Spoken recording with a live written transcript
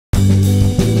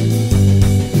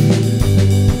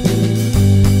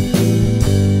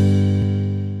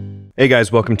Hey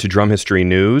guys, welcome to Drum History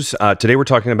News. Today we're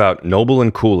talking about Noble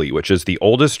 & Cooley, which is the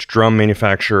oldest drum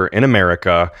manufacturer in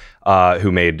America,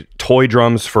 who made toy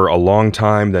drums for a long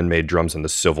time, then made drums in the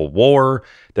Civil War,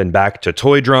 then back to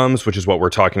toy drums, which is what we're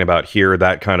talking about here,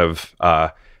 that kind of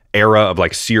era of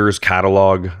like Sears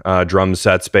catalog drum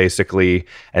sets, basically.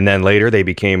 And then later they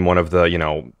became one of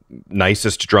the,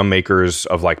 nicest drum makers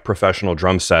of like professional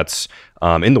drum sets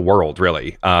in the world,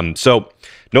 really. So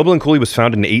Noble & Cooley was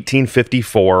founded in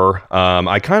 1854.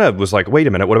 I kind of was like, wait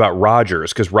a minute, what about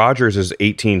Rogers? Because Rogers is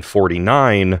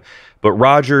 1849, but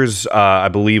Rogers, I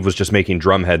believe, was just making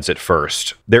drum heads at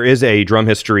first. There is a drum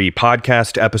history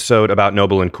podcast episode about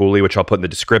Noble & Cooley, which I'll put in the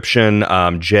description.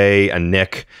 Jay and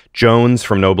Nick Jones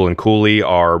from Noble & Cooley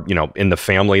are, in the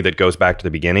family that goes back to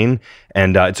the beginning.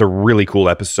 And it's a really cool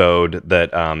episode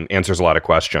that answers a lot of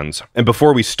questions. And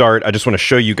before we start, I just want to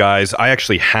show you guys, I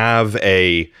actually have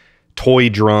a toy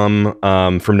drum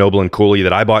from Noble & Cooley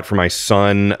that I bought for my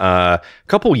son a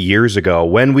couple years ago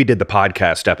when we did the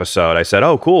podcast episode. I said,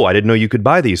 oh, cool, I didn't know you could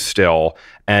buy these still.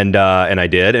 And I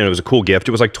did, and it was a cool gift.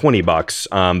 It was like 20 bucks.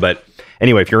 But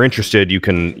anyway, if you're interested, you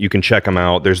can check them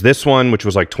out. There's this one, which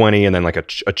was like 20, and then like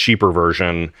a cheaper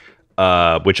version,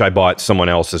 which I bought someone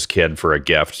else's kid for a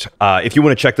gift. If you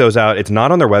want to check those out, it's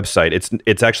not on their website.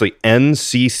 It's actually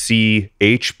ncchp.org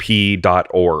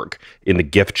in the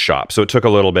gift shop. So it took a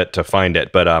little bit to find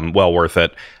it, but well worth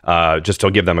it. Just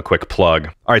to give them a quick plug.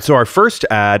 All right, so our first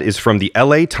ad is from the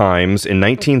LA Times in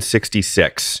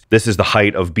 1966. This is the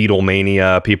height of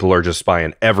Beatlemania. People are just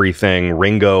buying everything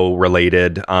Ringo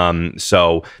related.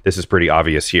 So this is pretty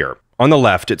obvious here. On the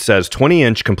left, it says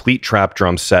 20-inch complete trap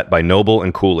drum set by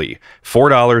Noble & Cooley,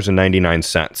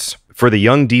 $4.99. For the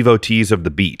young devotees of the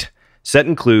beat. Set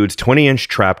includes 20-inch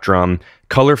trap drum,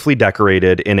 colorfully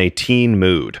decorated in a teen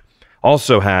mood.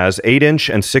 Also has 8-inch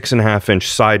and 6.5-inch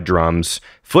side drums,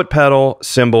 foot pedal,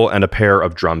 cymbal, and a pair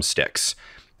of drumsticks.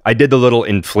 I did the little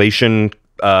inflation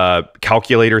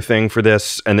calculator thing for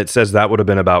this, and it says that would have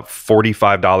been about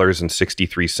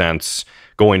 $45.63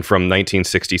 going from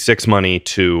 1966 money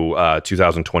to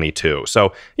 2022.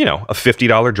 So, a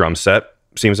 $50 drum set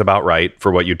seems about right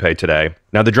for what you'd pay today.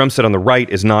 Now, the drum set on the right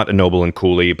is not a Noble &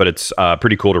 Cooley, but it's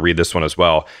pretty cool to read this one as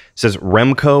well. It says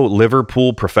Remco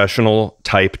Liverpool Professional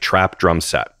Type Trap Drum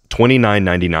Set,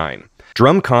 $29.99.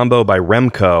 Drum combo by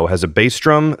Remco has a bass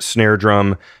drum, snare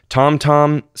drum,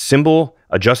 tom-tom, cymbal,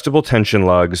 adjustable tension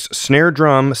lugs, snare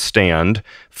drum stand,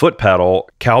 foot pedal,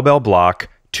 cowbell block,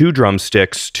 2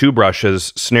 drumsticks, 2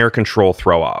 brushes, snare control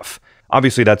throw-off.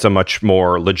 Obviously, that's a much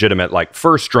more legitimate,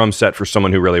 first drum set for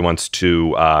someone who really wants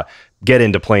to get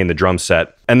into playing the drum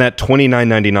set. And that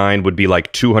 $29.99 would be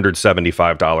like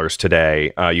 $275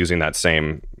 today using that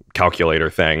same calculator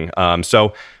thing.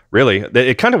 So really,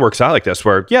 it kind of works out like this,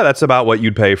 where, yeah, that's about what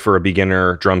you'd pay for a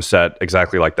beginner drum set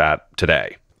exactly like that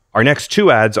today. Our next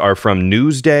 2 ads are from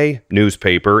Newsday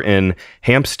newspaper in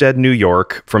Hampstead, New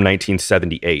York from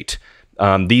 1978.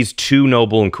 These 2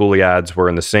 Noble & Cooley ads were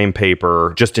in the same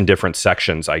paper, just in different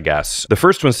sections, I guess. The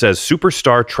first one says,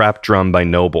 Superstar Trap Drum by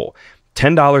Noble,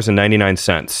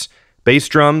 $10.99. Bass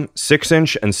drum,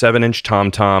 6-inch and 7-inch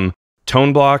tom-tom,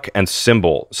 tone block, and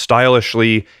cymbal.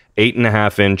 Stylishly,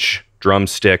 8.5-inch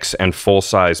drumsticks, and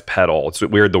full-size pedal. It's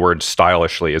weird the word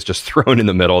stylishly is just thrown in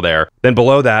the middle there. Then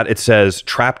below that, it says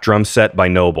Trap Drum Set by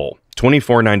Noble,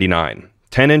 $24.99.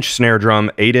 10-inch snare drum,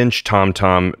 8-inch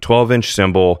tom-tom, 12-inch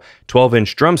cymbal,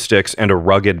 12-inch drumsticks, and a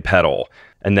rugged pedal.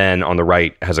 And then on the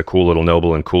right has a cool little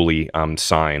Noble & Cooley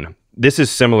sign. This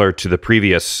is similar to the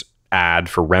previous ad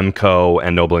for Remco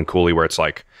and Noble & Cooley, where it's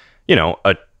like,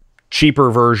 a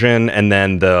cheaper version, and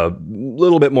then the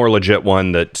little bit more legit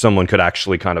one that someone could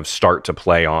actually kind of start to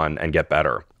play on and get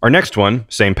better. Our next one,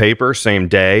 same paper, same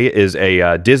day, is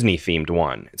a Disney-themed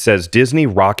one. It says Disney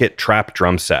Rocket Trap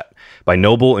Drum Set by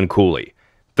Noble & Cooley.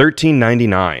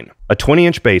 $13.99. A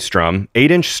 20-inch bass drum,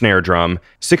 8-inch snare drum,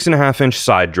 6.5-inch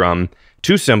side drum,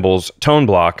 2 cymbals, tone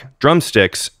block,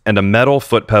 drumsticks, and a metal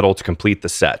foot pedal to complete the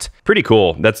set. Pretty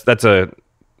cool. That's a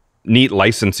neat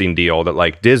licensing deal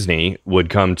that Disney would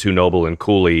come to Noble &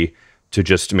 Cooley to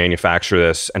just manufacture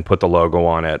this and put the logo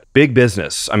on it. Big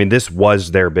business. I mean, this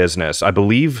was their business. I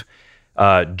believe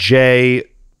Jay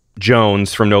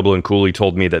Jones from Noble & Cooley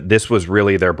told me that this was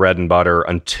really their bread and butter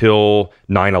until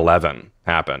 9/11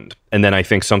 happened. And then I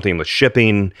think something with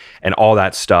shipping and all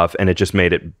that stuff, and it just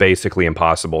made it basically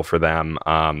impossible for them.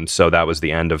 So that was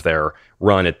the end of their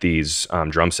run at these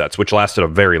drum sets, which lasted a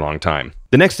very long time.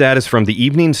 The next ad is from the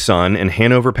Evening Sun in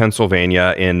Hanover,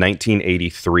 Pennsylvania in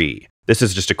 1983. This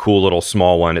is just a cool little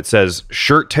small one. It says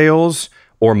Shirt Tails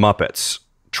or Muppets,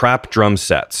 Trap Drum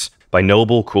Sets by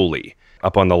Noble Cooley.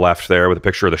 Up on the left there with a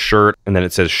picture of the shirt. And then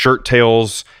it says Shirt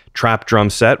Tails trap drum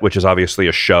set, which is obviously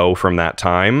a show from that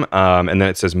time. And then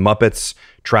it says Muppets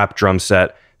trap drum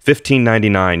set,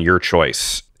 $15.99, your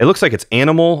choice. It looks like it's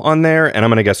Animal on there, and I'm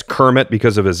going to guess Kermit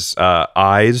because of his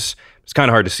eyes. It's kind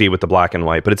of hard to see with the black and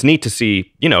white, but it's neat to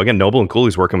see, again, Noble and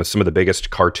Cooley's working with some of the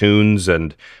biggest cartoons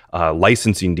and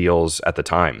licensing deals at the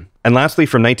time. And lastly,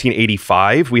 from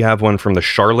 1985, we have one from the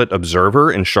Charlotte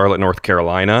Observer in Charlotte, North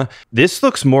Carolina. This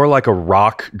looks more like a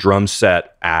rock drum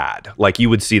set ad. Like you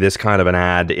would see this kind of an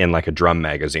ad in like a drum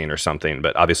magazine or something,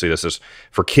 but obviously this is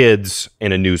for kids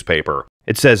in a newspaper.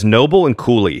 It says Noble and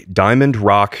Cooley Diamond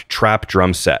Rock Trap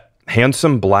Drum Set.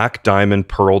 Handsome black diamond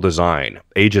pearl design.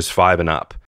 Ages 5 and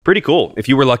up. Pretty cool. If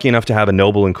you were lucky enough to have a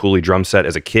Noble and Cooley drum set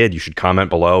as a kid, you should comment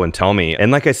below and tell me.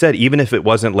 And like I said, even if it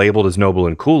wasn't labeled as Noble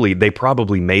and Cooley, they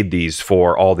probably made these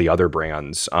for all the other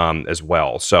brands as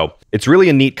well. So it's really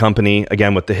a neat company,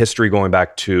 again, with the history going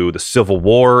back to the Civil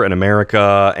War in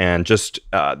America, and just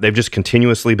they've just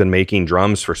continuously been making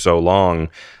drums for so long.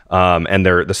 And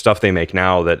the stuff they make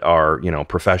now that are,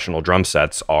 professional drum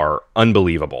sets are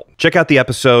unbelievable. Check out the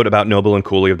episode about Noble and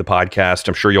Cooley of the podcast.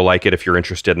 I'm sure you'll like it if you're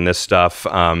interested in this stuff.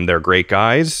 They're great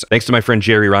guys. Thanks to my friend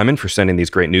Jerry Ryman for sending these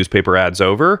great newspaper ads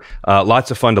over. Lots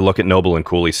of fun to look at Noble and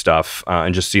Cooley stuff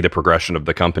and just see the progression of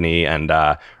the company. And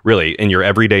really, in your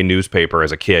everyday newspaper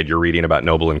as a kid, you're reading about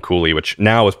Noble and Cooley, which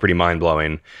now is pretty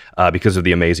mind-blowing because of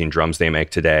the amazing drums they make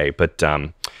today. But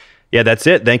yeah, that's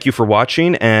it. Thank you for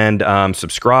watching, and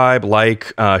subscribe,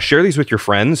 like, share these with your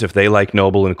friends if they like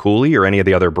Noble and Cooley or any of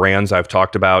the other brands I've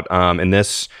talked about in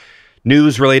this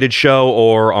news-related show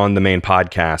or on the main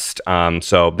podcast.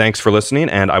 So thanks for listening,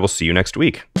 and I will see you next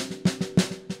week.